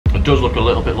It does look a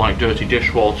little bit like dirty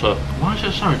dishwater. Why is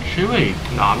it so chewy?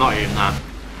 No, I'm not eating that.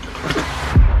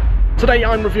 Today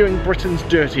I'm reviewing Britain's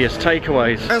dirtiest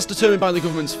takeaways. As determined by the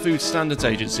government's Food Standards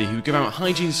Agency, who give out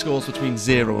hygiene scores between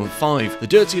 0 and 5. The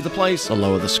dirtier the place, the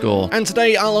lower the score. And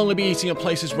today I'll only be eating at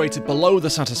places rated below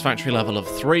the satisfactory level of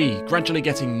 3, gradually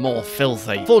getting more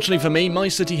filthy. Fortunately for me, my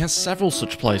city has several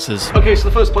such places. Okay, so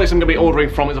the first place I'm going to be ordering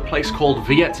from is a place called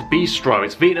Viet Bistro.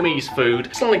 It's Vietnamese food.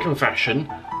 It's not a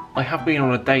confession. I have been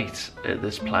on a date at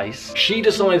this place. She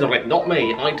decided on it, not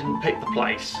me. I didn't pick the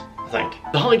place.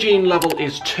 The hygiene level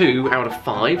is 2 out of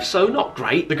 5, so not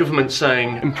great. The government's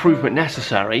saying improvement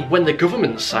necessary. When the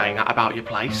government's saying that about your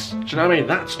place, do you know what I mean?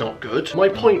 That's not good. My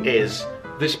point is,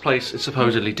 this place is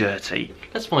supposedly dirty.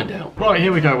 Let's find out. Right,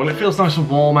 here we go. Well, it feels nice and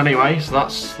warm anyway, so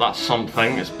that's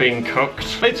something. It's being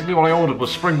cooked. Basically what I ordered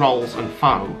was spring rolls and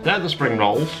pho. They're the spring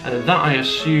rolls, and that I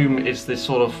assume is this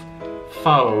sort of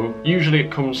pho. Usually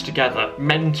it comes together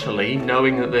mentally,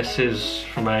 knowing that this is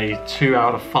from a 2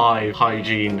 out of 5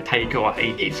 hygiene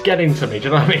takeaway. It's getting to me, do you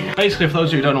know what I mean? Basically, for those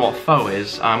of you who don't know what pho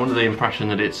is, I'm under the impression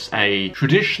that it's a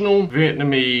traditional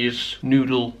Vietnamese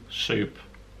noodle soup.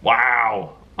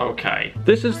 Wow. Okay.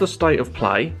 This is the state of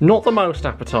play. Not the most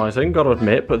appetizing, gotta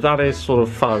admit, but that is sort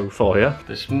of pho for you.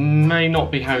 This may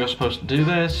not be how you're supposed to do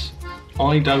this.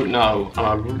 I don't know, and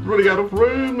I'm running out of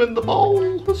room in the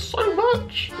bowl. There's so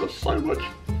much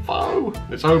pho.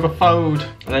 It's over pho'd.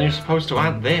 And then you're supposed to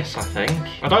add this, I think.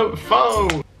 I don't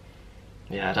pho.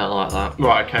 Yeah, I don't like that.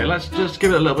 Right, okay, let's just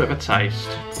give it a little bit of a taste.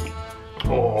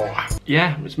 Oh,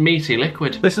 yeah, it's meaty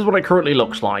liquid. This is what it currently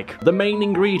looks like. The main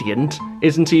ingredient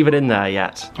isn't even in there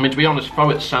yet. I mean, to be honest,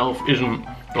 pho itself isn't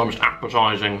the most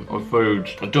appetizing of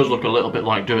foods. It does look a little bit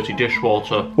like dirty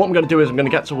dishwater. What I'm going to do is I'm going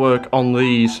to get to work on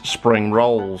these spring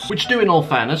rolls, which do, in all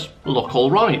fairness, look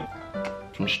all right.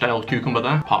 Some stale cucumber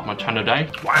there, part of my 10 a day.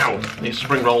 Wow, these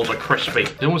spring rolls are crispy.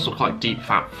 They almost look like deep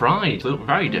fat fried. They look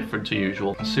very different to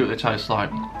usual. Let's see what they taste like.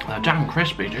 They're damn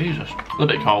crispy, Jesus. A little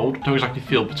bit cold, don't exactly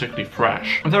feel particularly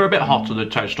fresh. If they're a bit hotter, they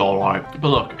taste alright. But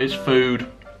look, it's food,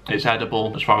 it's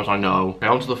edible, as far as I know. Okay,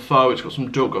 onto the pho, it's got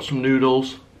some duck, got some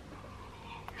noodles.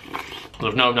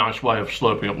 There's no nice way of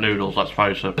slurping up noodles, let's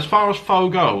face it. As far as pho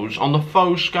goes, on the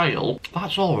pho scale,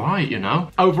 that's alright, you know.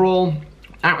 Overall,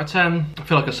 out of 10, I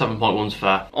feel like a 7.1's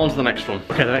fair. On to the next one.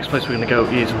 Okay, the next place we're going to go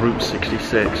is Route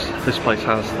 66. This place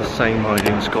has the same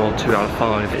hygiene score, 2 out of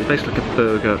 5. It's basically like a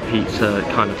burger, pizza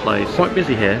kind of place. Quite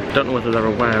busy here. Don't know whether they're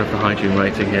aware of the hygiene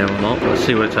rating here or not. Let's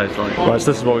see what it tastes like. Right,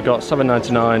 so this is what we've got,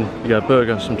 $7.99. You get a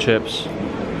burger, some chips,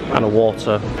 and a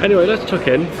water. Anyway, let's tuck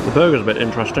in. The burger's a bit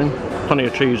interesting. Plenty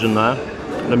of cheese in there.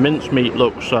 The mincemeat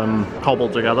looks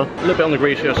cobbled together. A little bit on the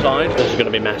greasier side. This is going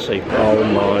to be messy. Oh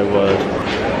my word.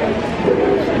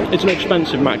 It's an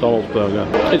expensive McDonald's burger.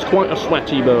 It's quite a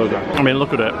sweaty burger. I mean,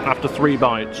 look at it. After 3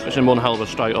 bites, it's in one hell of a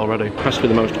state already. Has to be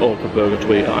the most awkward burger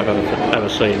to eat that I've ever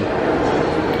seen.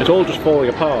 It's all just falling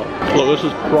apart. Look, this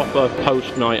is proper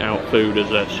post-night out food, is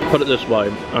this? Put it this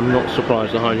way, I'm not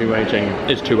surprised the hygiene rating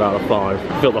is 2 out of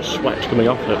 5. I feel the sweat coming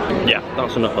off it. Yeah,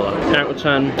 that's enough of that. Out of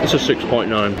 10, it's a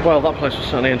 6.9. Well, that place was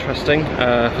certainly interesting.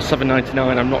 For $7.99,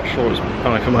 I'm not sure it's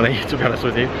value for money, to be honest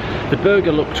with you. The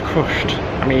burger looked crushed.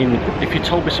 I mean, if you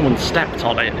told me someone stepped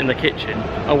on it in the kitchen,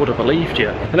 I would have believed you.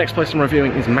 The next place I'm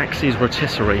reviewing is Max's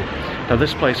Rotisserie. Now,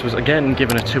 this place was again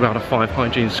given a 2 out of 5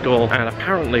 hygiene score, and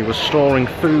apparently was storing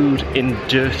food in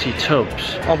dirty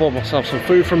tubs. I'll bought myself some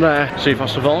food from there, see if I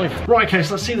survive. Right, okay,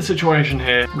 so let's see the situation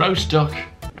here. Roast duck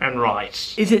and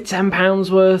rice. Is it £10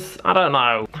 worth? I don't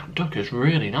know. That duck is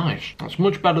really nice. That's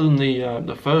much better than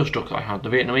the first duck that I had, the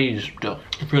Vietnamese duck.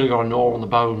 It's really got a gnaw on the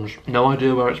bones. No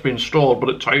idea where it's been stored, but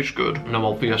it tastes good. No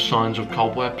obvious signs of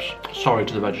cobwebs. Sorry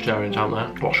to the vegetarians out there.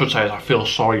 What I should say is I feel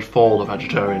sorry for the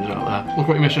vegetarians out there. Look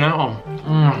what you're missing out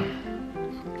on.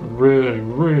 Really,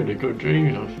 really good,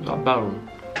 Jesus. That bone.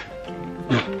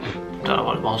 Don't know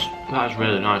what it was. That is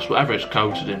really nice. Whatever it's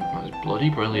coated in, that is bloody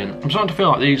brilliant. I'm starting to feel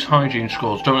like these hygiene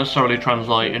scores don't necessarily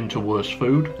translate into worse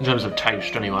food, in terms of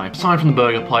taste anyway. Aside from the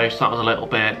burger place, that was a little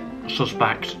bit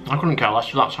suspect. I couldn't care less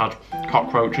if that's had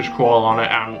cockroaches crawl on it,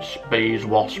 ants, bees,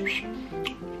 wasps,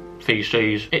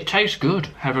 feces. It tastes good.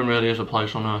 Heaven really is a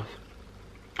place on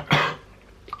earth.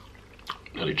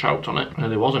 Nearly choked on it.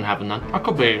 Nearly was in heaven then. I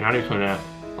could be eating anything here.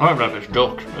 I don't know if it's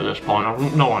duck at this point,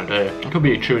 I've no idea. I could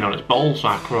be chewing on its bowl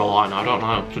sack for all I know, I don't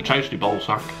know. It's a tasty bowl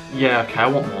sack. Yeah, okay, I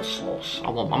want more sauce.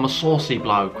 I'm a saucy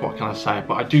bloke, what can I say?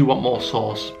 But I do want more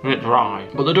sauce. A bit dry.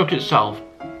 But the duck itself,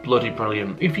 bloody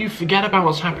brilliant. If you forget about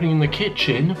what's happening in the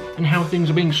kitchen and how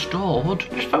things are being stored,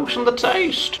 just focus on the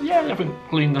taste. Yeah, you haven't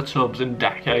cleaned the tubs in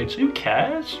decades. Who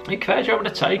cares? Who cares you're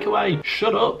having a takeaway?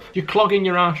 Shut up. You're clogging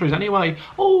your arteries anyway.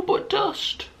 Oh, but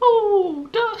dust. Oh,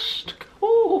 dust.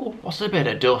 Oh, what's a bit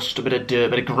of dust, a bit of dirt, a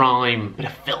bit of grime, a bit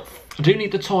of filth. I do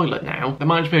need the toilet now. There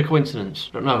might just be a coincidence.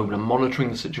 I don't know, but I'm monitoring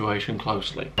the situation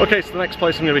closely. Okay, so the next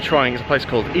place I'm going to be trying is a place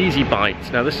called Easy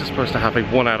Bite. Now this is supposed to have a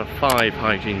 1 out of 5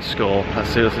 hygiene score. Let's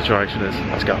see what the situation is.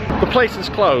 Let's go. The place is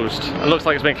closed. It looks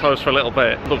like it's been closed for a little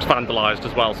bit. It looks vandalised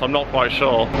as well, so I'm not quite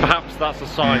sure. Perhaps that's a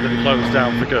sign that it closed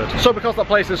down for good. So because that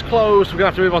place is closed, we're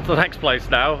going to have to move on to the next place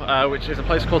now, which is a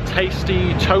place called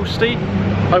Tasty Toasty.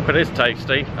 Hope it is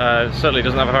tasty. Certainly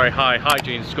doesn't have a very high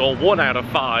hygiene score. 1 out of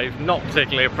 5, not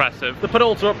particularly impressive. The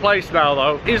penultimate place now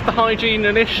though, is the hygiene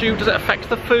an issue? Does it affect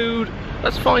the food?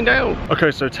 Let's find out.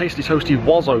 Okay, so Tasty Toasty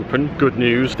was open, good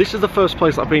news. This is the first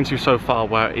place I've been to so far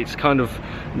where it's kind of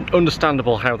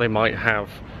understandable how they might have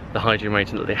the hygiene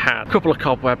rating that they had. A couple of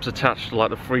cobwebs attached to like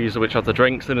the freezer which had the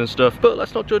drinks in and stuff, but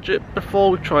let's not judge it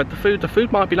before we've tried the food. The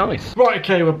food might be nice. Right,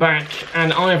 okay, we're back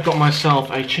and I have got myself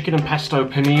a chicken and pesto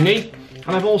panini.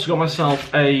 And I've also got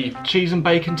myself a cheese and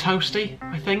bacon toasty,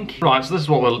 I think. Right, so this is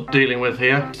what we're dealing with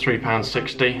here. It's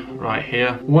 £3.60 right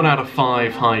here. 1 out of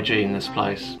 5 hygiene, this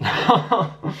place.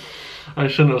 I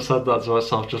shouldn't have said that to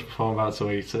myself just before I'm about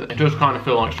to eat it. It does kind of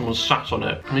feel like someone sat on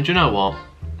it. I mean, do you know what?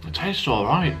 It tastes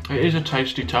alright. It is a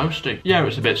tasty toasty. Yeah,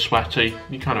 it's a bit sweaty.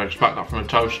 You kind of expect that from a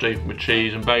toasty with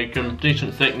cheese and bacon.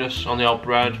 Decent thickness on the old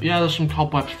bread. Yeah, there's some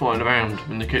cobwebs flying around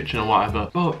in the kitchen or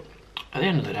whatever. But at the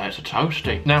end of the day, it's a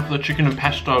toasty. Now for the chicken and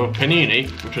pesto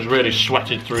panini, which has really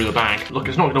sweated through the bag. Look,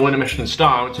 it's not going to win a Michelin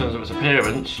star in terms of its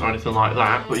appearance or anything like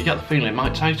that, but you get the feeling it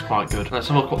might taste quite good. Let's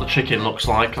have a look what the chicken looks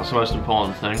like. That's the most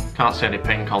important thing. Can't see any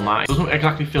pink on that. It doesn't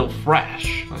exactly feel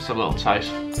fresh. Let's have a little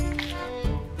taste.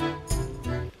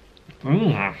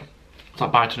 Mmm. It's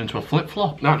like biting into a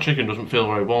flip-flop. That chicken doesn't feel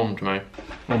very warm to me.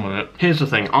 1 minute. Here's the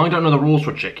thing, I don't know the rules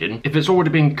for chicken. If it's already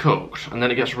been cooked and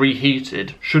then it gets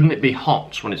reheated, shouldn't it be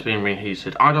hot when it's being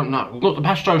reheated? I don't know. Look, the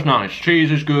pesto's nice,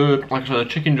 cheese is good. Like I said, the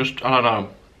chicken just, I don't know,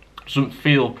 doesn't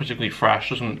feel particularly fresh,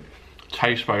 doesn't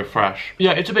taste very fresh.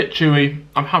 Yeah, it's a bit chewy.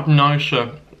 I've had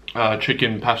nicer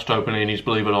chicken pesto paninis,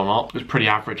 believe it or not. It's pretty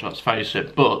average, let's face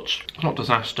it, but it's not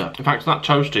disaster. In fact, that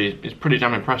toasty is pretty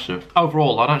damn impressive.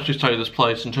 Overall, I'd actually say this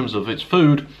place, in terms of its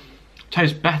food,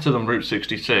 tastes better than Route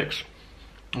 66.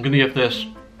 I'm going to give this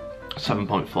a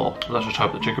 7.4. Let's just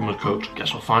hope the chicken was cooked.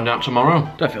 Guess we'll find out tomorrow.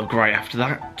 Don't feel great after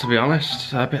that, to be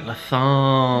honest. A bit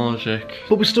lethargic.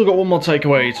 But we've still got one more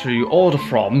takeaway to order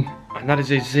from, and that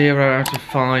is a 0 out of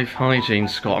 5 hygiene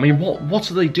score. I mean, what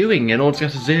are they doing in order to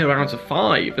get a 0 out of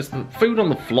 5? Is the food on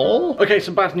the floor? Okay,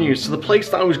 some bad news. So the place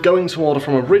that I was going to order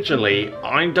from originally,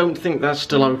 I don't think they're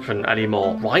still open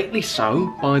anymore. Rightly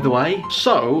so, by the way.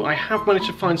 So I have managed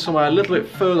to find somewhere a little bit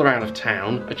further out of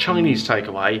town, a Chinese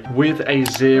takeaway, with a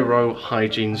 0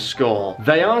 hygiene score.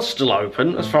 They are still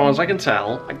open, as far as I can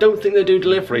tell. I don't think they do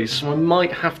deliveries, so I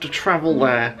might have to travel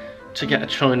there to get a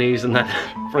Chinese and then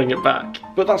bring it back.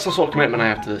 But that's the sort of commitment I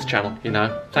have to this channel, you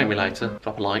know. Thank me later,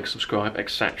 drop a like, subscribe,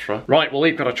 etc. Right, well,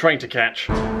 we've got a train to catch.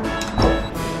 Right,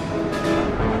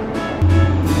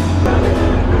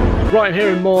 I'm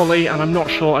here in Morley, and I'm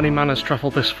not sure any man has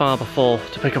travelled this far before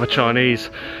to pick up a Chinese.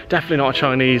 Definitely not a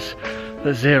Chinese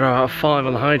that's 0 out of 5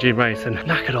 on the hygiene rating.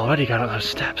 Knackered already going up those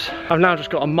steps. I've now just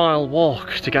got a mile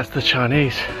walk to get to the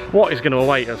Chinese. What is going to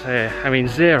await us here? I mean,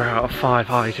 0 out of 5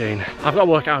 hygiene. I've got to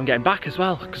work out how I'm getting back as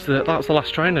well, because that's the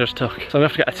last train I just took. So I'm going to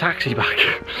have to get a taxi back.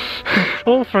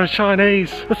 All for a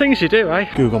Chinese. The things you do, eh?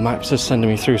 Google Maps is sending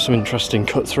me through some interesting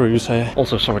cut-throughs here.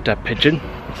 Also saw a dead pigeon,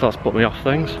 so that's put me off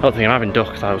things. I don't think I'm having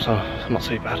duck though, so I'm not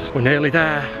too bad. We're nearly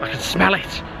there. I can smell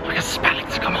it. I can smell it,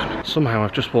 come on. Somehow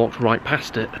I've just walked right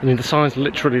past it. I mean, the sign's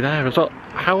literally there. I thought,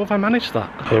 how have I managed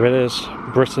that? Here it is,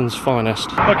 Britain's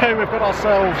finest. Okay, we've got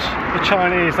ourselves the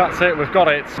Chinese, that's it, we've got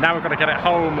it. Now we've got to get it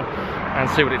home and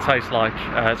see what it tastes like.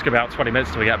 It's gonna be about 20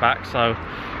 minutes till we get back, so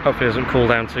hopefully it doesn't cool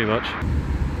down too much.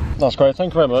 That's great,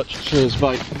 thank you very much. Cheers,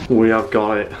 mate. We have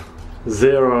got it.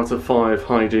 0 out of 5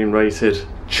 hygiene rated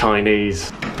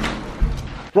Chinese.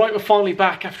 Right, we're finally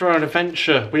back after our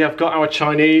adventure. We have got our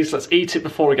Chinese. Let's eat it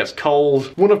before it gets cold.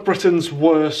 One of Britain's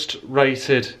worst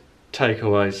rated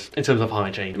takeaways in terms of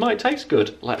hygiene. It might taste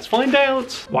good. Let's find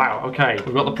out. Wow, okay.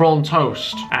 We've got the prawn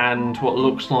toast and what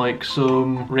looks like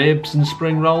some ribs and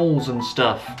spring rolls and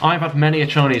stuff. I've had many a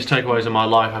Chinese takeaways in my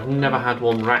life. I've never had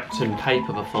one wrapped in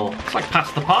paper before. It's like pass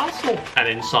the parcel. And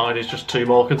inside is just 2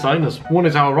 more containers. One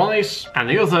is our rice and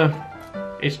the other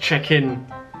is chicken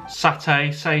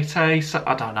satay,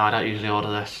 I don't know, I don't usually order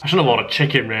this. I shouldn't have ordered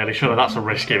chicken really, should I? That's a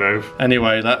risky move.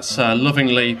 Anyway, let's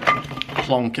lovingly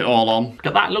plonk it all on. Look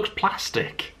at that, it looks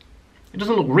plastic. It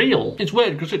doesn't look real. It's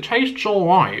weird because it tastes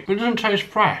alright, but it doesn't taste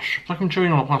fresh. It's like I'm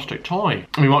chewing on a plastic toy.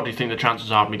 I mean, what do you think the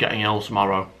chances are of me getting ill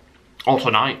tomorrow? Or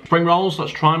tonight? Spring rolls,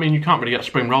 let's try. I mean, you can't really get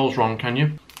spring rolls wrong, can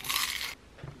you?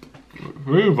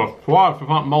 Jesus Christ, with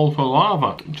that molten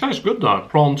lava. It tastes good though.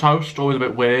 Prawn toast, always a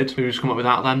bit weird. Who's come up with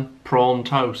that then? Prawn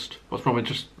toast. What's wrong with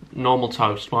just normal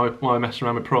toast? Why are we messing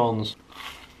around with prawns?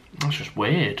 That's just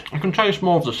weird. I can taste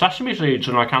more of the sesame seeds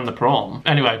than I can the prawn.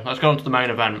 Anyway, let's go on to the main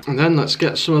event. And then let's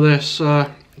get some of this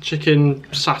chicken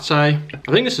satay.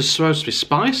 I think this is supposed to be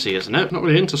spicy, isn't it? Not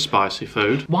really into spicy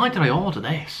food. Why did I order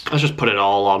this? Let's just put it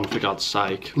all on, for God's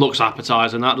sake. Looks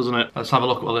appetizing, that, doesn't it? Let's have a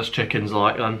look at what this chicken's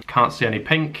like then. Can't see any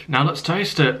pink. Now let's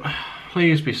taste it.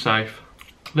 Please be safe.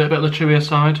 A little bit of the chewier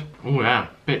side. Oh yeah,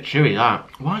 bit chewy that.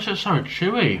 Why is it so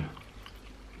chewy?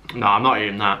 No, I'm not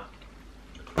eating that.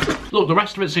 Look, the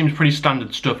rest of it seems pretty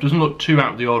standard stuff. Doesn't look too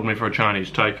out of the ordinary for a Chinese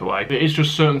takeaway. It is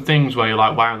just certain things where you're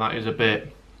like, wow, that is a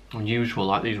bit unusual,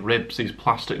 like these ribs, these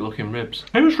plastic looking ribs.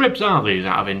 Whose ribs are these,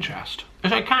 out of interest?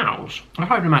 Is it cows? I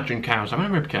can't imagine cows having a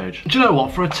rib cage. Do you know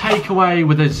what? For a takeaway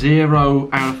with a 0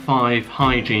 out of 5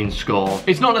 hygiene score,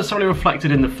 it's not necessarily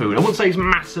reflected in the food. I wouldn't say it's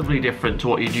massively different to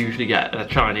what you'd usually get at a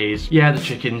Chinese. Yeah, the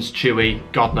chicken's chewy,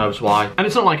 God knows why. And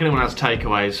it's not like anyone has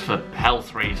takeaways for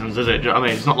health reasons, is it? Do you know what I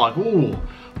mean? It's not like, ooh,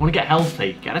 I want to get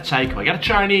healthy, get a takeaway, get a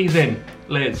Chinese in,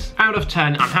 Liz. Out of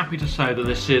 10, I'm happy to say that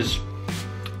this is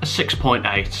a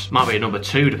 6.8. Might be a number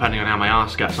 2 depending on how my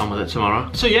arse gets on with it tomorrow.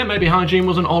 So yeah, maybe hygiene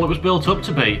wasn't all it was built up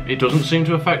to be. It doesn't seem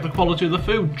to affect the quality of the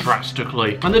food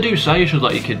drastically. And they do say you should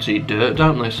let your kids eat dirt,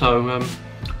 don't they? So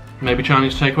maybe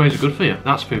Chinese takeaways are good for you.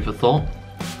 That's food for thought.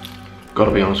 Gotta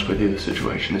be honest with you, the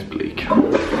situation is bleak.